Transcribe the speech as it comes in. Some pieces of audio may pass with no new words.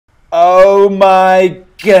Oh my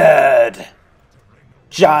god.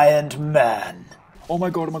 Giant man. Oh my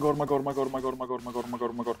god, oh my god, oh my god, oh my god, oh my god, oh my god, oh my god, oh my god,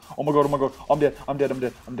 oh my god, oh my god, oh my god, I'm dead, I'm dead, I'm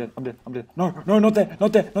dead, I'm dead, I'm dead, I'm dead. No, no, not there,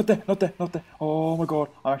 not there, not there, not there, not there. Oh my god,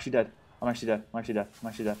 I'm actually dead. I'm actually dead, I'm actually dead, I'm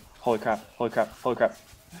actually dead. Holy crap, holy crap, holy crap.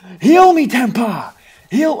 Heal me, Temper!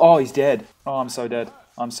 Heal! Oh, he's dead. Oh, I'm so dead.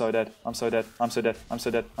 I'm so dead. I'm so dead. I'm so dead. I'm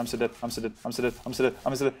so dead. I'm so dead. I'm so dead. I'm so dead. I'm so dead.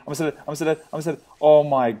 I'm so dead. I'm so dead. I'm so dead. I'm so dead. Oh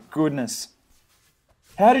my goodness.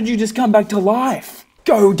 How did you just come back to life?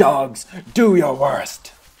 Go, dogs! Do your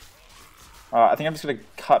worst! Alright, I think I'm just gonna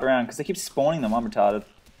cut around because they keep spawning them. I'm retarded.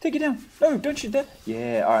 Take it down. No, don't shoot that.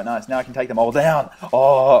 Yeah, alright, nice. Now I can take them all down.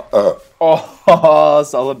 Oh,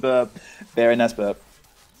 solid burp. Very nice burp.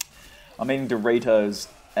 I'm eating Doritos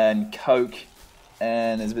and Coke,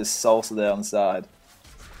 and there's a bit of salsa there on the side.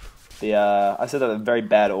 I said that in a very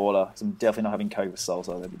bad order, because I'm definitely not having Coke with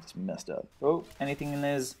salsa. That'd be just messed up. Oh, anything in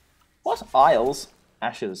there's... What? Aisles?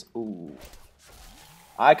 Ashes. Ooh.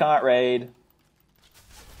 I can't raid.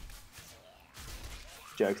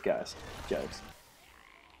 Jokes, guys. Jokes.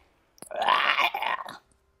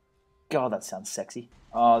 God, that sounds sexy.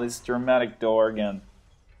 Oh, this dramatic door again.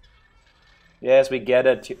 Yes, we get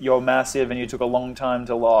it. You're massive and you took a long time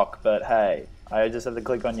to lock, but hey, I just have to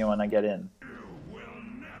click on you and I get in. You will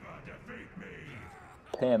never defeat me.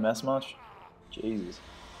 PMS much? Jesus.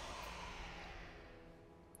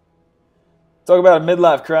 Talk about a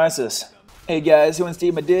midlife crisis. Hey guys, who wants to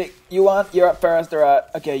eat my dick? You want? You're up first, alright.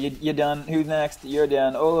 Okay, you're done. Who's next? You're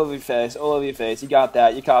done. All over your face, all over your face. You got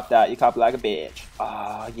that, you cop that, you cop like a bitch.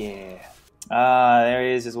 Ah, yeah. Ah, there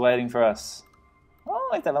he is, just waiting for us. Oh,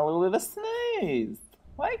 like that a little bit of a sneeze.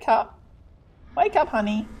 Wake up. Wake up,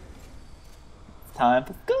 honey. It's time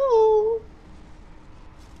for school.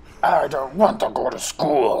 I don't want to go to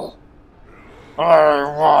school. I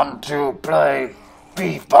want to play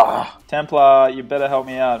FIFA. Templar, you better help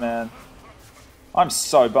me out, man. I'm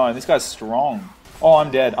so boned. This guy's strong. Oh,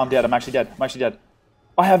 I'm dead. I'm dead. I'm actually dead. I'm actually dead.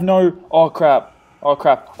 I have no... Oh, crap. Oh,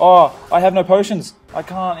 crap. Oh, I have no potions. I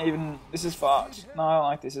can't even... This is fucked. No, I don't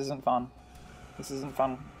like this. This isn't fun. This isn't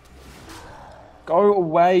fun. Go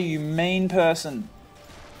away, you mean person.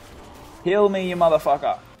 Heal me, you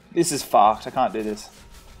motherfucker. This is fucked. I can't do this.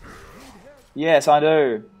 Yes, I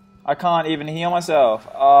do. I can't even heal myself.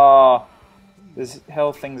 Oh, there's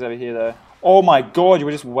health things over here, though. Oh my god, you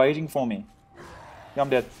were just waiting for me. Yeah, I'm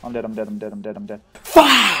dead. I'm dead. I'm dead. I'm dead. I'm dead. I'm dead.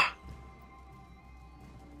 Fuck!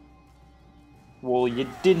 Well, you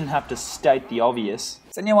didn't have to state the obvious.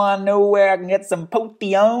 Does anyone know where I can get some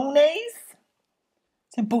potiones?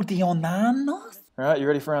 Some potionanos? Alright, you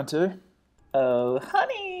ready for round two? Oh,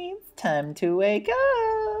 honey, it's time to wake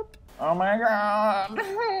up. Oh my god.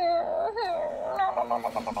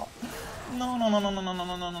 No, no, no, no, no, no, no,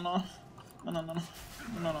 no, no, no, no. No, no, no, no,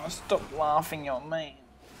 no, no, stop laughing at me.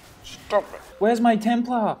 Stop it. Where's my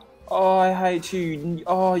Templar? Oh, I hate you.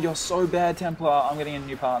 Oh, you're so bad, Templar. I'm getting a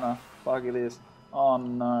new partner. Fuck it is. Oh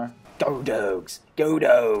no. Go dogs. Go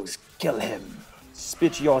dogs. Kill him.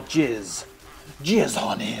 Spit your jizz. Jizz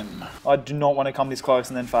on him. I do not want to come this close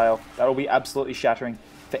and then fail. That'll be absolutely shattering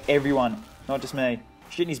for everyone, not just me.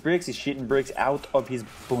 Shitting his bricks, he's shitting bricks out of his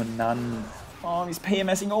bunan. Oh, he's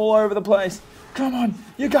PMSing all over the place. Come on,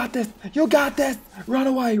 you got this. You got this. Run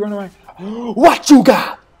away, run away. What you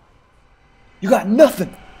got? You got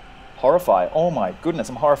nothing. Horrified. Oh my goodness,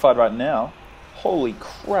 I'm horrified right now. Holy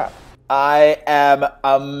crap. I am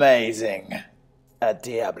amazing at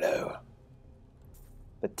Diablo.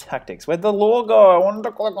 The tactics. Where'd the lore go? I wanted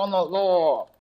to click on the lore.